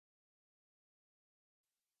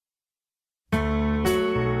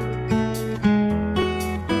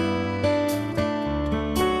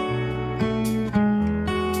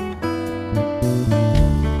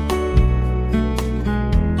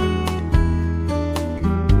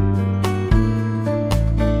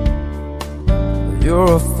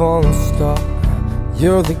You're a falling star,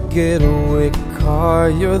 you're the getaway car,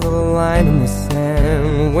 you're the line in the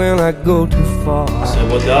sand when I go too far.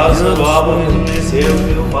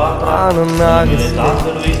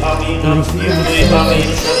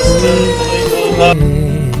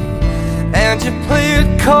 And you play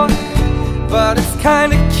it coy, but it's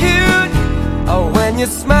kinda cute. Oh, when you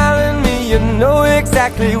smile at me, you know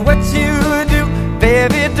exactly what you do.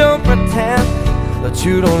 Baby, don't pretend that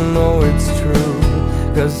you don't know it's true,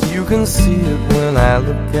 'cause you can see it when I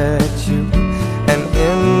look at you. And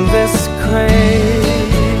in this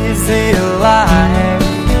crazy life,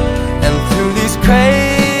 and through these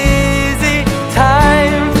crazy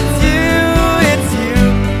times, it's you,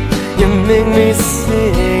 you make me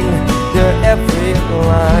sing. You're every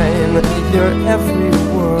line, you're every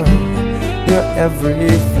word, you're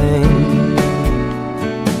everything.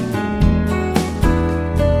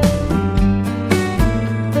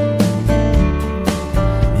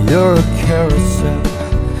 You're a carousel,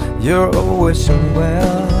 you're always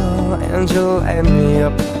well, and you light me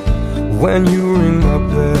up when you ring my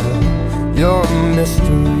bell. You're a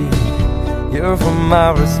mystery, you're from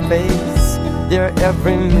outer space, you're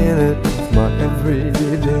every minute of my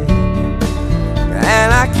everyday. And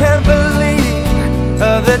I can't believe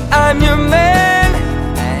that I'm your man,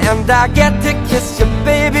 and I get to kiss you,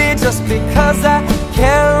 baby, just because I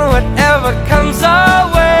can. Whatever comes our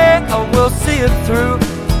way, I will see it through.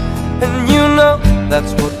 And you know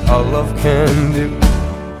that's what our love can do.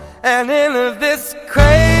 And in this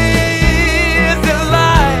crazy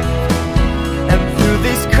life, and through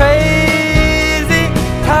these crazy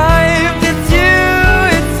times, it's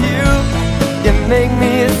you, you make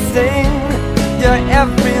me sing. You're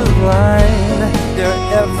every line, you're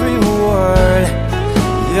every word,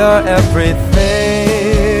 you're everything.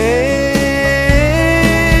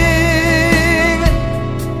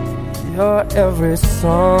 You're every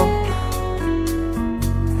song,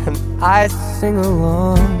 and I sing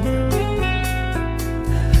along,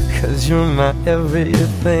 'cause you're my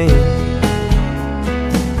everything.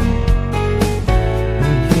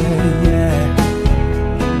 Yeah, yeah.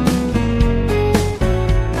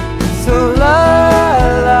 So la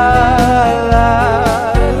la la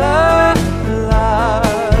la la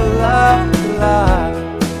la la.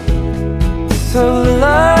 So